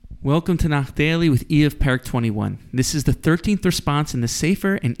Welcome to Nach Daily with Eov Parak 21. This is the 13th response in the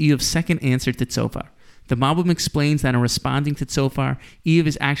Sefer and Eov's second answer to Tzofar. The Malbim explains that in responding to Tzofar, Eov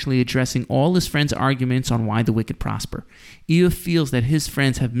is actually addressing all his friends' arguments on why the wicked prosper. Eov feels that his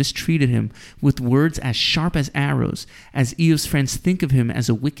friends have mistreated him with words as sharp as arrows. As Eov's friends think of him as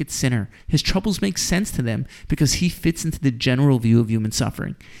a wicked sinner, his troubles make sense to them because he fits into the general view of human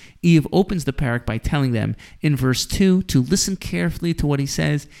suffering. Eov opens the parak by telling them, in verse 2, to listen carefully to what he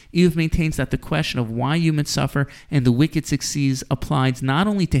says. Eov maintains that the question of why humans suffer and the wicked succeeds applies not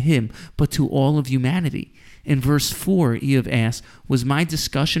only to him, but to all of humanity. In verse 4, Eov asks, was my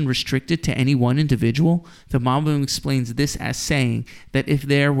discussion restricted to any one individual? The Malbim explains this as saying that if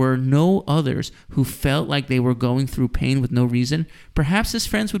there were no others who felt like they were going through pain with no reason, perhaps his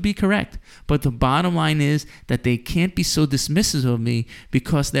friends would be correct. But the bottom line is that they can't be so dismissive of me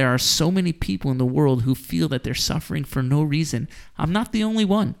because there are so many people in the world who feel that they're suffering for no reason. I'm not the only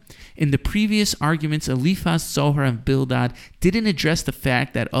one. In the previous arguments, Eliphaz, Zohar, and Bildad didn't address the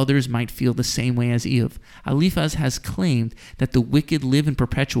fact that others might feel the same way as Eov. Eliphaz has claimed that the wicked live in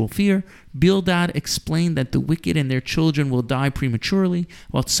perpetual fear. Bildad explained that the wicked and their children will die prematurely,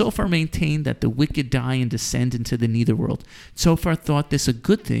 while Tzofar maintained that the wicked die and descend into the netherworld. Tzofar thought this a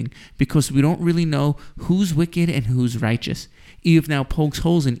good thing because we don't really know who's wicked and who's righteous. Eov now pokes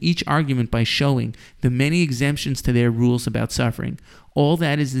holes in each argument by showing the many exemptions to their rules about suffering. All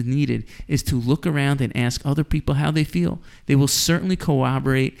that is needed is to look around and ask other people how they feel. They will certainly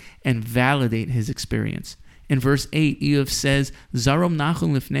corroborate and validate his experience. In verse 8, Eov says, Zarom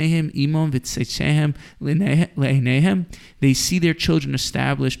nachum lifnehem imom v'tzechehem leinehem. They see their children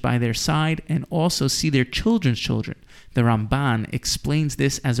established by their side and also see their children's children. The Ramban explains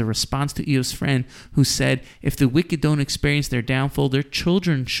this as a response to Eov's friend who said, if the wicked don't experience their downfall, their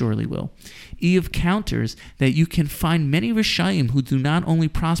children surely will. Eov counters that you can find many Rishayim who do not only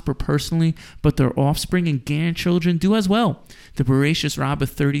prosper personally, but their offspring and grandchildren do as well. The Bereshis Rabbah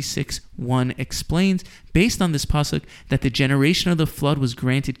 36:1 explains, based on this pasuk, that the generation of the flood was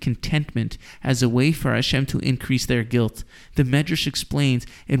granted contentment as a way for Hashem to increase their guilt. The Medrash explains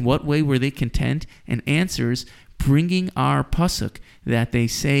in what way were they content and answers, bringing our pasuk that they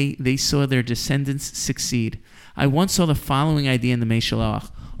say they saw their descendants succeed. I once saw the following idea in the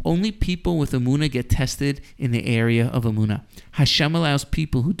Meshalach. Only people with Emunah get tested in the area of Emunah. Hashem allows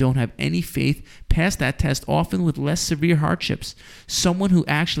people who don't have any faith pass that test, often with less severe hardships. Someone who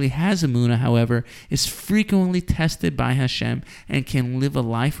actually has Emunah, however, is frequently tested by Hashem and can live a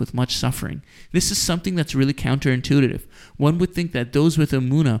life with much suffering. This is something that's really counterintuitive. One would think that those with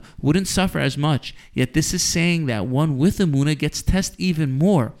Emunah wouldn't suffer as much, yet this is saying that one with Emunah gets tested even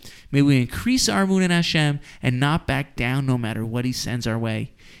more. May we increase our Emunah in Hashem and not back down no matter what He sends our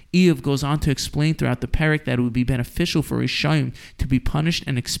way. Eov goes on to explain throughout the parak that it would be beneficial for Rishayim to be punished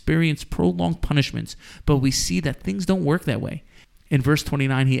and experience prolonged punishments, but we see that things don't work that way. In verse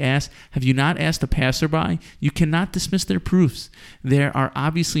 29, he asks, have you not asked a passerby? You cannot dismiss their proofs. There are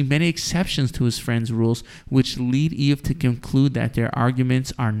obviously many exceptions to his friend's rules, which lead Eov to conclude that their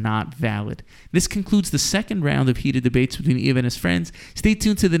arguments are not valid. This concludes the second round of heated debates between Eov and his friends. Stay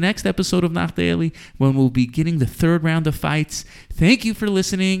tuned to the next episode of Nach Daily, when we'll be beginning the third round of fights. Thank you for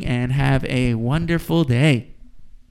listening, and have a wonderful day.